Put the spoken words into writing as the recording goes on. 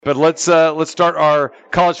But let's start our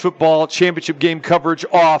college football championship game coverage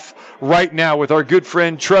off right now with our good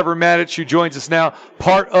friend Trevor Matich, who joins us now,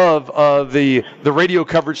 part of the radio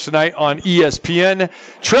coverage tonight on ESPN.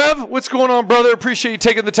 Trev, what's going on, brother? Appreciate you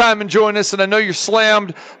taking the time and joining us. And I know you're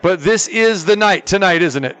slammed, but this is the night tonight,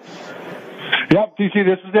 isn't it? Yep, TC,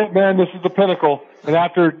 this is it, man. This is the pinnacle. And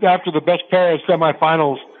after the best pair of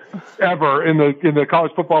semifinals ever in the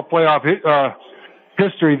college football playoff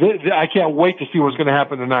history, I can't wait to see what's going to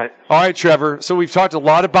happen tonight. All right, Trevor. So we've talked a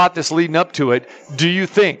lot about this leading up to it. Do you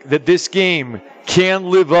think that this game can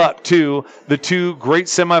live up to the two great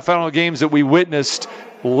semifinal games that we witnessed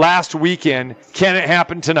last weekend? Can it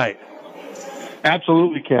happen tonight?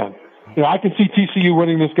 Absolutely can. I can see TCU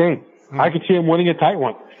winning this game. I can see them winning a tight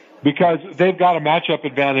one because they've got a matchup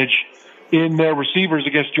advantage in their receivers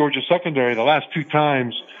against Georgia secondary. The last two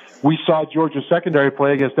times we saw Georgia secondary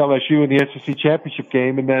play against LSU in the SEC championship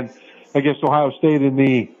game and then against Ohio State in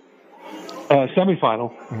the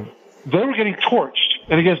semifinal. They were getting torched.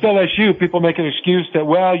 And against LSU, people make an excuse that,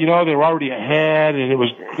 well, they were already ahead and it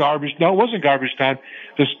was garbage. No, it wasn't garbage time.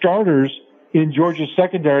 The starters in Georgia's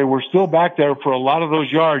secondary were still back there for a lot of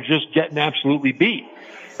those yards just getting absolutely beat.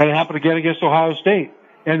 And it happened again against Ohio State.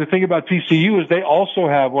 And the thing about TCU is they also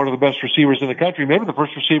have one of the best receivers in the country, maybe the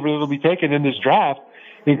first receiver that will be taken in this draft,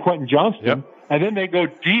 in Quentin Johnston, yep. And then they go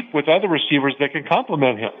deep with other receivers that can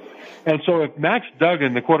complement him. And so if Max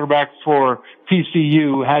Duggan, the quarterback for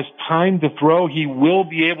TCU, has time to throw, he will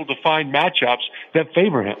be able to find matchups that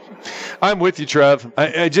favor him. I'm with you, Trev.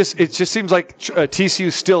 It just seems like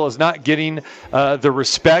TCU still is not getting the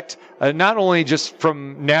respect, not only just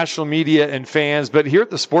from national media and fans, but here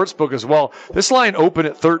at the sportsbook as well. This line opened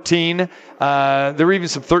at 13. There were even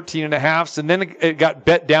some 13.5s, and then it got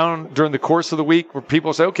bet down during the course of the week where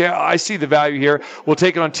people say, okay, I see the value here. We'll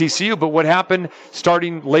take it on TCU. But what happened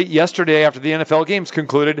starting late yesterday after the NFL games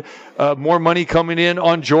concluded, more money coming in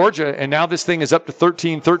on Georgia, and now this thing is up to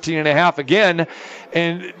 13.5 again.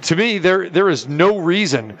 And to me, there is no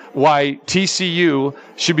reason why TCU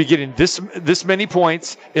should be getting this many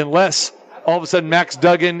points unless all of a sudden Max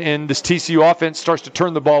Duggan and this TCU offense starts to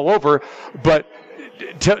turn the ball over. But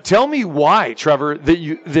tell me why, Trevor,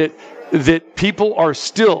 that people are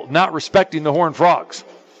still not respecting the Horned Frogs.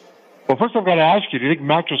 Well, first I've got to ask you, do you think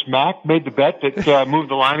Mattress Mac made the bet that moved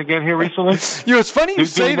the line again here recently? It's funny you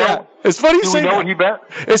say that. It's funny you say that. Do we know what he bet?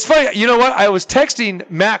 It's funny. You know what? I was texting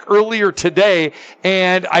Mac earlier today,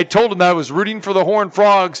 and I told him that I was rooting for the Horned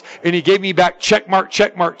Frogs, and he gave me back check mark,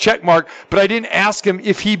 but I didn't ask him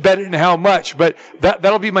if he bet it and how much. But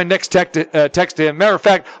that'll be my next text to him. Matter of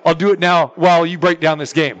fact, I'll do it now while you break down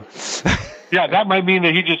this game. Yeah, that might mean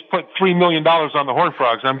that he just put $3 million on the Horned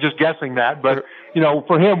Frogs. I'm just guessing that, but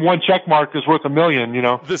for him, one check mark is worth $1 million.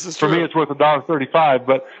 This is true. For me, it's worth $1.35,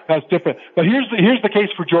 but that's different. But here's the case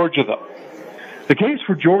for Georgia, though. The case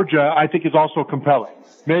for Georgia, I think, is also compelling,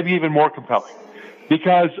 maybe even more compelling,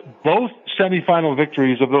 because both semifinal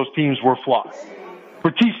victories of those teams were flawed.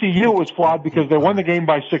 For TCU, it was flawed because they won the game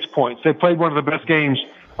by 6 points. They played one of the best games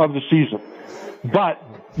of the season, but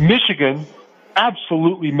Michigan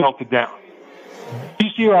absolutely melted down.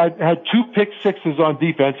 TCU had 2 pick sixes on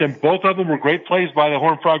defense, and both of them were great plays by the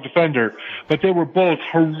Horned Frog defender, but they were both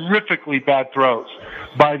horrifically bad throws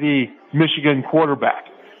by the Michigan quarterback.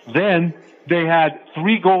 Then they had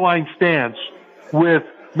 3 goal line stands with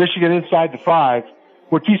Michigan inside the 5,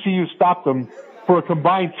 where TCU stopped them for a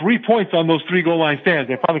combined 3 points on those 3 goal line stands.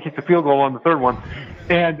 They finally kicked the field goal on the third one.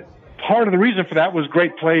 And part of the reason for that was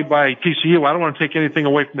great play by TCU. I don't want to take anything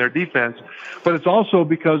away from their defense, but it's also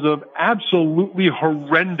because of absolutely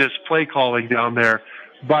horrendous play calling down there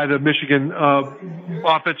by the Michigan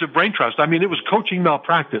offensive brain trust. I mean, it was coaching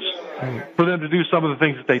malpractice for them to do some of the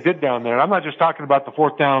things that they did down there. I'm not just talking about the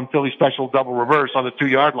 4th down Philly special double reverse on the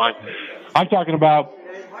 2-yard line. I'm talking about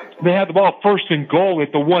they had the ball first and goal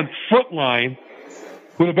at the 1-foot line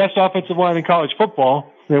with the best offensive line in college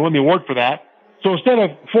football. They won the award for that. So instead of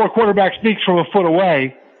 4 quarterback sneaks from a foot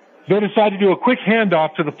away, they decided to do a quick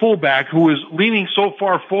handoff to the fullback who was leaning so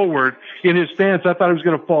far forward in his stance, I thought he was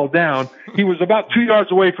going to fall down. He was about 2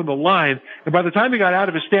 yards away from the line, and by the time he got out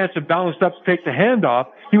of his stance and balanced up to take the handoff,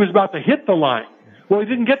 he was about to hit the line. Well, he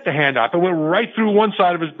didn't get the handoff. It went right through one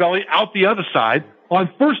side of his belly, out the other side,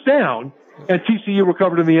 on first down, and TCU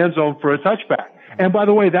recovered in the end zone for a touchback. And by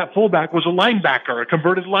the way, that fullback was a linebacker, a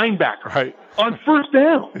converted linebacker. Right. On first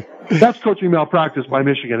down. That's coaching malpractice by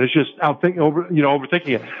Michigan. It's just overthinking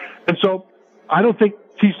it. And so I don't think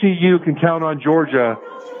TCU can count on Georgia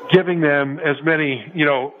giving them as many,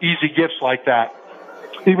 easy gifts like that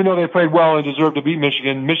Even though they played well and deserved to beat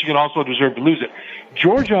Michigan, Michigan also deserved to lose it.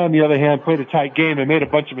 Georgia, on the other hand, played a tight game and made a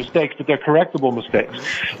bunch of mistakes, but they're correctable mistakes.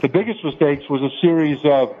 The biggest mistakes was a series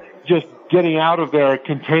of just getting out of their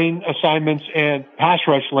contain assignments and pass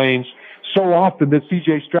rush lanes so often that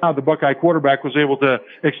C.J. Stroud, the Buckeye quarterback, was able to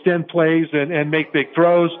extend plays and make big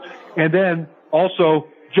throws, and then also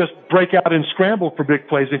just break out and scramble for big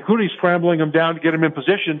plays, including scrambling them down to get them in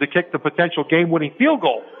position to kick the potential game-winning field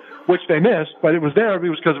goal, which they missed, but it was there. It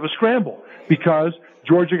was because of a scramble, because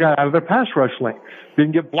Georgia got out of their pass rush lane.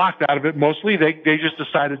 Didn't get blocked out of it mostly. They just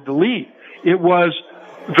decided to lead. It was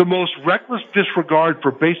the most reckless disregard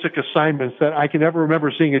for basic assignments that I can ever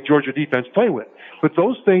remember seeing a Georgia defense play with. But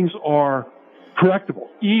those things are correctable,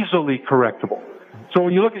 easily correctable. So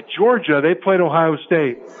when you look at Georgia, they played Ohio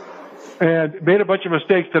State and made a bunch of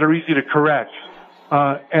mistakes that are easy to correct,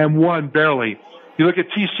 and won barely. You look at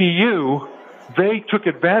TCU, they took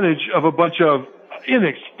advantage of a bunch of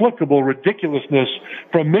inexplicable ridiculousness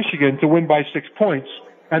from Michigan to win by 6 points,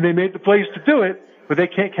 and they made the plays to do it, but they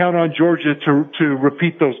can't count on Georgia to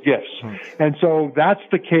repeat those gifts. And so that's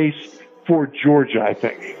the case for Georgia, I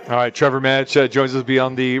think. All right, Trevor Matich joins us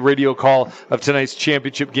on the radio call of tonight's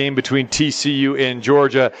championship game between TCU and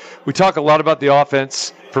Georgia. We talk a lot about the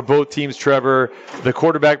offense for both teams, Trevor. The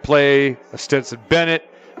quarterback play, Stetson Bennett,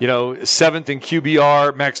 7th in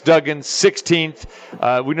QBR, Max Duggan,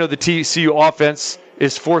 16th. We know the TCU offense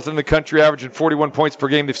is 4th in the country, averaging 41 points per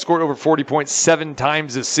game. They've scored over 40 points 7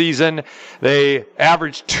 times this season. They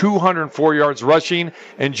averaged 204 yards rushing,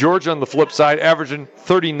 and Georgia on the flip side averaging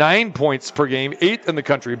 39 points per game, 8th in the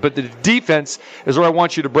country. But the defense is where I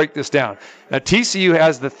want you to break this down. Now, TCU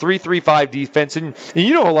has the 3-3-5 defense, and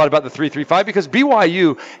you know a lot about the 3-3-5 because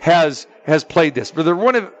BYU has played this, but they're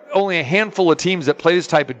one of only a handful of teams that play this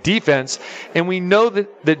type of defense, and we know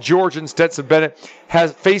that Georgia and Stetson Bennett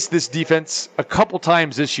has faced this defense a couple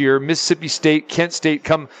times this year. Mississippi State, Kent State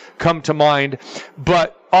come to mind,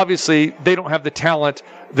 but obviously they don't have the talent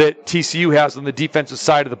that TCU has on the defensive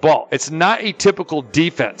side of the ball. It's not a typical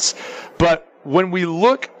defense, but when we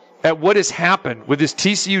look at what has happened with this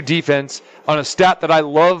TCU defense on a stat that I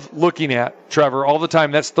love looking at, Trevor, all the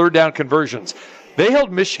time, that's third down conversions. They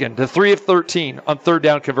held Michigan to 3 of 13 on third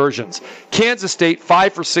down conversions. Kansas State,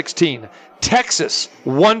 5 for 16. Texas,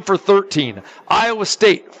 1 for 13. Iowa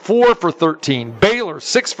State, 4 for 13. Baylor,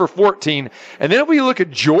 6 for 14. And then if we look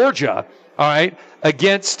at Georgia, all right,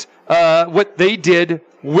 against what they did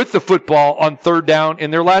with the football on third down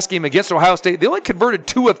in their last game against Ohio State, they only converted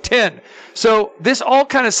 2 of 10. So this all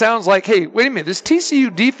kind of sounds like, hey, wait a minute, this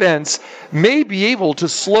TCU defense may be able to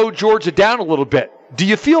slow Georgia down a little bit. Do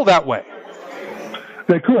you feel that way?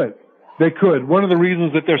 They could. One of the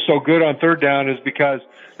reasons that they're so good on third down is because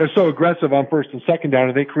they're so aggressive on first and second down,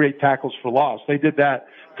 and they create tackles for loss. They did that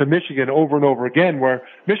to Michigan over and over again, where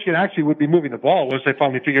Michigan actually would be moving the ball once they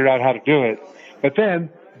finally figured out how to do it. But then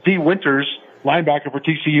D. Winters, linebacker for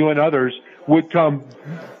TCU and others, would come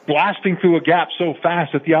blasting through a gap so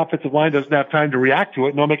fast that the offensive line doesn't have time to react to it,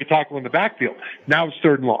 and they'll make a tackle in the backfield. Now it's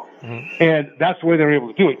third and long. And that's the way they're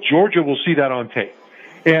able to do it. Georgia will see that on tape.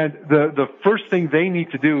 And the first thing they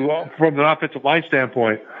need to do from an offensive line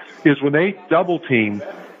standpoint is when they double team,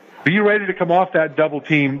 be ready to come off that double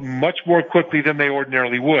team much more quickly than they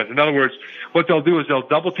ordinarily would. In other words, what they'll do is they'll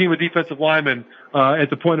double team a defensive lineman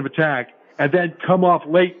at the point of attack and then come off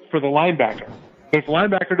late for the linebacker. But if the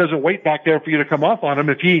linebacker doesn't wait back there for you to come off on him,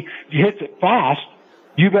 if he hits it fast,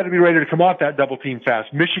 you better be ready to come off that double team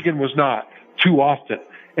fast. Michigan was not too often.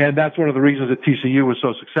 And that's one of the reasons that TCU was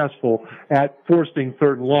so successful at forcing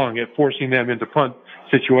third and long, at forcing them into punt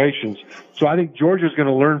situations. So I think Georgia's going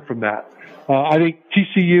to learn from that. I think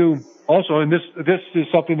TCU also, and this is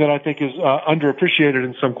something that I think is underappreciated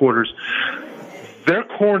in some quarters, their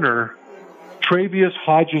corner, Travius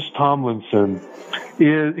Hodges-Tomlinson,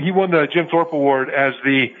 he won the Jim Thorpe Award as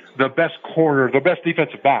the best corner, the best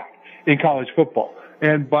defensive back in college football.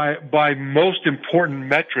 And by most important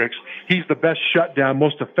metrics, he's the best shutdown,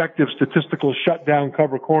 most effective statistical shutdown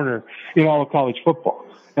cover corner in all of college football.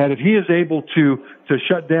 And if he is able to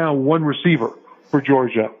shut down one receiver for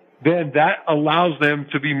Georgia, then that allows them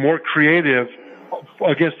to be more creative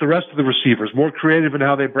against the rest of the receivers, more creative in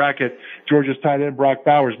how they bracket Georgia's tight end Brock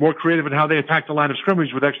Bowers, more creative in how they attack the line of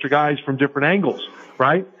scrimmage with extra guys from different angles,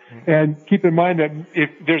 right? And keep in mind that if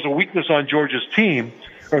there's a weakness on Georgia's team,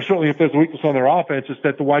 or certainly if there's a weakness on their offense, it's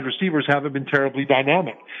that the wide receivers haven't been terribly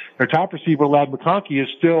dynamic. Their top receiver, Ladd McConkey, is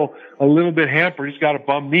still a little bit hampered. He's got a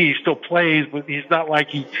bum knee. He still plays, but he's not like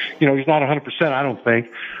he's not 100%, I don't think.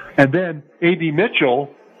 And then A.D.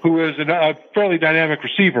 Mitchell, who is a fairly dynamic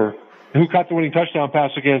receiver, who caught the winning touchdown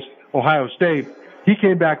pass against Ohio State, He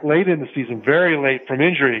came back late in the season, very late from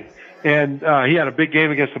injury, and he had a big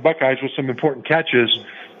game against the Buckeyes with some important catches.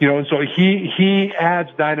 And so he adds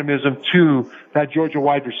dynamism to that Georgia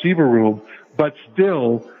wide receiver room, but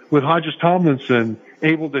still with Hodges Tomlinson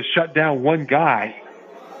able to shut down one guy,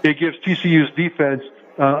 it gives TCU's defense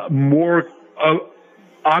more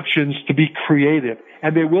options to be creative.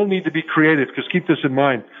 And they will need to be creative, because keep this in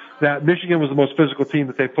mind, that Michigan was the most physical team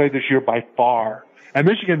that they played this year by far. And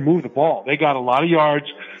Michigan moved the ball. They got a lot of yards.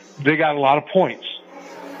 They got a lot of points.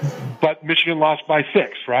 But Michigan lost by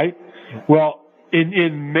 6, right? Well,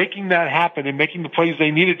 in making that happen and making the plays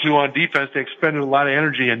they needed to on defense, they expended a lot of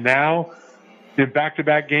energy. And now, in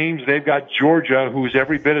back-to-back games, they've got Georgia, who's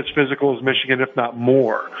every bit as physical as Michigan, if not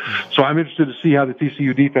more. So I'm interested to see how the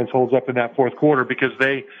TCU defense holds up in that fourth quarter, because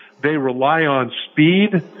they rely on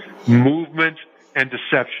speed, movement, and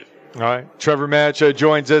deception. All right. Trevor Matich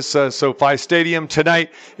joins us, SoFi Stadium. Tonight,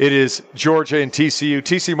 it is Georgia and TCU.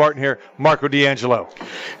 TC Martin here, Marco D'Angelo.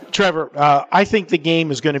 Trevor, I think the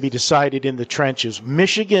game is going to be decided in the trenches.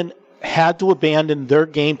 Michigan had to abandon their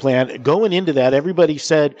game plan. Going into that, everybody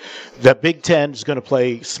said the Big Ten is going to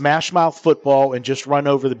play smash mouth football and just run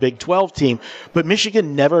over the Big 12 team. But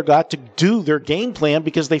Michigan never got to do their game plan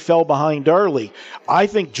because they fell behind early. I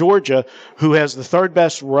think Georgia, who has the third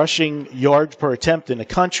best rushing yards per attempt in the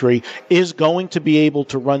country, is going to be able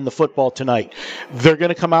to run the football tonight. They're going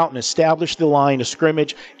to come out and establish the line of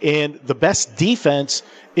scrimmage, and the best defense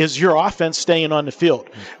is your offense staying on the field.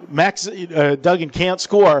 Max Duggan can't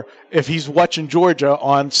score if he's watching Georgia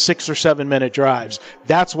on 6 or 7 minute drives.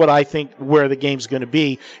 That's what I think where the game's going to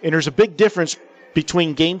be. And there's a big difference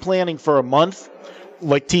between game planning for a month,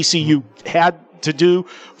 like TCU had to do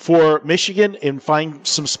for Michigan, and find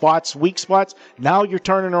some spots, weak spots. Now you're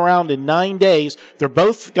turning around in 9 days. They're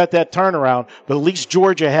both got that turnaround, but at least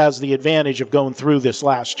Georgia has the advantage of going through this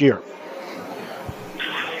last year.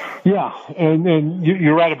 Yeah, and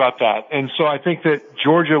you're right about that. And so I think that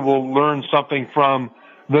Georgia will learn something from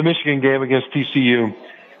the Michigan game against TCU,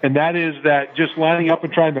 and that is that just lining up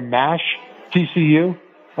and trying to mash TCU,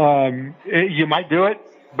 you might do it,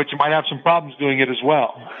 but you might have some problems doing it as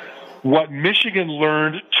well. What Michigan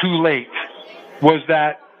learned too late was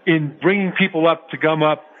that in bringing people up to gum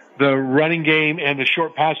up the running game and the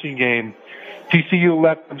short passing game, TCU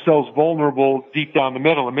left themselves vulnerable deep down the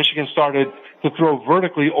middle, and Michigan started to throw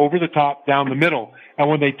vertically over the top down the middle. And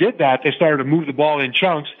when they did that, they started to move the ball in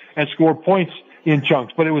chunks and score points in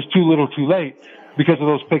chunks. But it was too little too late because of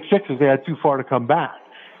those pick sixes. They had too far to come back.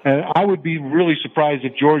 And I would be really surprised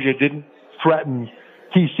if Georgia didn't threaten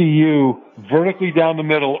TCU vertically down the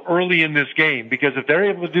middle early in this game, because if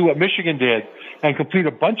they're able to do what Michigan did and complete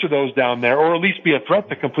a bunch of those down there, or at least be a threat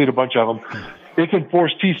to complete a bunch of them, it can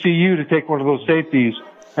force TCU to take one of those safeties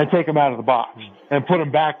and take them out of the box and put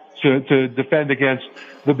them back to defend against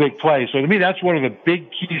the big play. So to me, that's one of the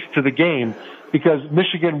big keys to the game, because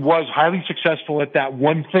Michigan was highly successful at that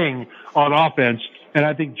one thing on offense, and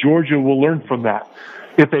I think Georgia will learn from that.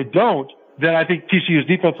 If they don't, then I think TCU's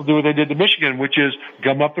defense will do what they did to Michigan, which is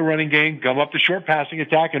gum up the running game, gum up the short passing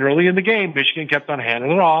attack, and early in the game, Michigan kept on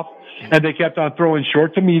handing it off, and they kept on throwing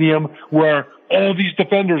short to medium where all these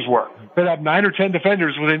defenders were. They'd have 9 or 10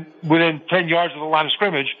 defenders within 10 yards of the line of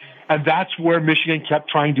scrimmage, and that's where Michigan kept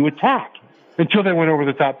trying to attack until they went over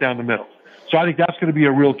the top down the middle. So I think that's going to be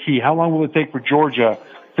a real key. How long will it take for Georgia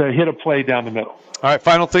to hit a play down the middle? All right,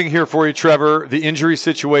 final thing here for you, Trevor, the injury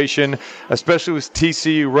situation, especially with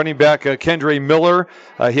TCU running back Kendre Miller.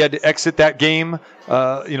 He had to exit that game,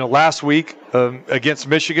 last week against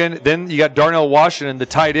Michigan. Then you got Darnell Washington, the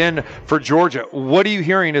tight end for Georgia. What are you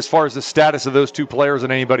hearing as far as the status of those two players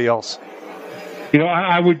and anybody else?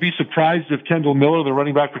 I would be surprised if Kendall Miller, the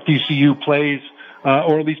running back for TCU, plays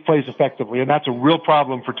or at least plays effectively. And that's a real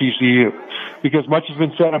problem for TCU, because much has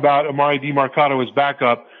been said about Amari DiMarcado as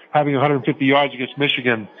backup, having 150 yards against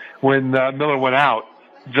Michigan when Miller went out.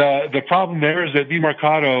 The problem there is that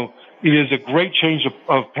DiMarcado is a great change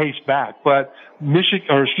of pace back, but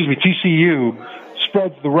TCU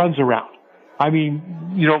spreads the runs around. I mean,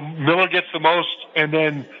 Miller gets the most, and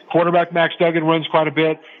then quarterback Max Duggan runs quite a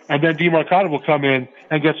bit, and then DiMarcado will come in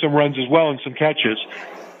and get some runs as well and some catches.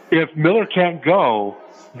 If Miller can't go,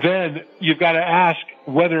 then you've got to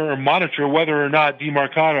monitor whether or not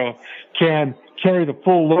DiMarcado can carry the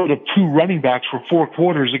full load of 2 running backs for 4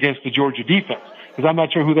 quarters against the Georgia defense, because I'm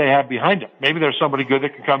not sure who they have behind him. Maybe there's somebody good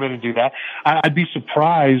that can come in and do that. I'd be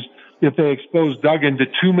surprised if they expose Duggan to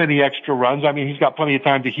too many extra runs. I mean, he's got plenty of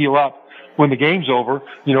time to heal up when the game's over,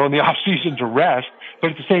 in the off season to rest.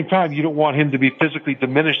 But at the same time, you don't want him to be physically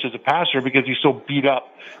diminished as a passer because he's so beat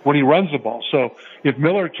up when he runs the ball. So if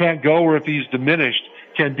Miller can't go, or if he's diminished,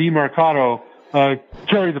 can DiMarcado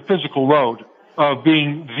carry the physical load of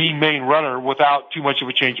being the main runner without too much of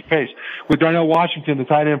a change of pace. With Darnell Washington, the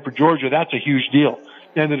tight end for Georgia, that's a huge deal.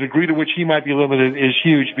 And the degree to which he might be limited is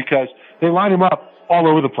huge because they line him up all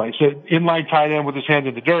over the place. Inline tight end with his hand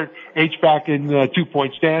in the dirt, H-back in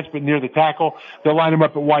 2-point stance, but near the tackle. They'll line him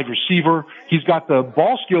up at wide receiver. He's got the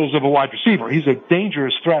ball skills of a wide receiver. He's a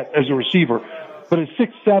dangerous threat as a receiver. But at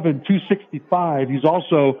 6'7", 265, he's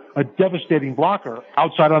also a devastating blocker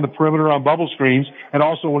outside on the perimeter on bubble screens and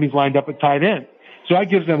also when he's lined up at tight end. So that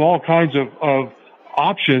gives them all kinds of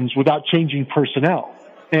options without changing personnel.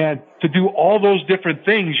 And to do all those different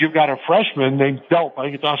things, you've got a freshman named Delp, I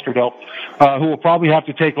think it's Oscar Delp, who will probably have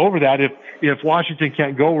to take over that if Washington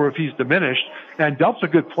can't go or if he's diminished. And Delp's a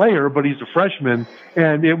good player, but he's a freshman,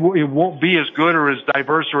 and it won't be as good or as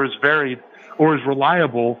diverse or as varied or as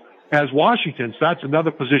reliable as Washington. So that's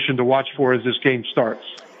another position to watch for as this game starts.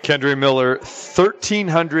 Kendre Miller,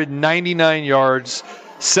 1,399 yards,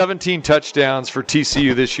 17 touchdowns for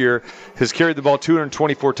TCU this year, has carried the ball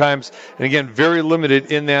 224 times, and again, very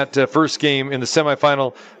limited in that first game in the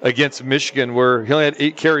semifinal against Michigan, where he only had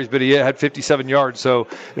 8 carries, but he had 57 yards. So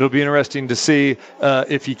it'll be interesting to see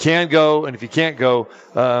if he can go, and if he can't go,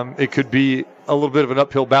 it could be a little bit of an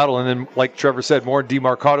uphill battle. And then, like Trevor said, more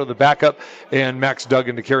DeMarcado, the backup, and Max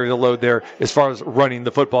Duggan to carry the load there as far as running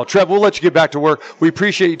the football. Trev, we'll let you get back to work. We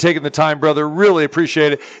appreciate you taking the time, brother. Really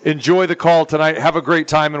appreciate it. Enjoy the call tonight. Have a great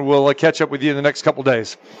time, and we'll catch up with you in the next couple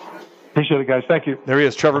days. Appreciate it, guys. Thank you. There he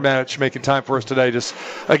is, Trevor Matich, making time for us today. Just,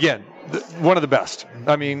 again, one of the best.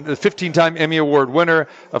 I mean, the 15-time Emmy Award winner,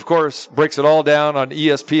 of course, breaks it all down on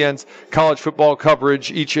ESPN's college football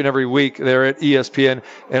coverage each and every week there at ESPN.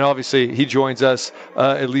 And obviously, he joins us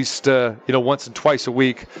at least once and twice a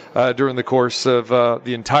week during the course of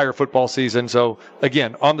the entire football season. So,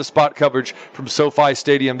 again, on-the-spot coverage from SoFi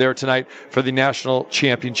Stadium there tonight for the national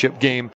championship game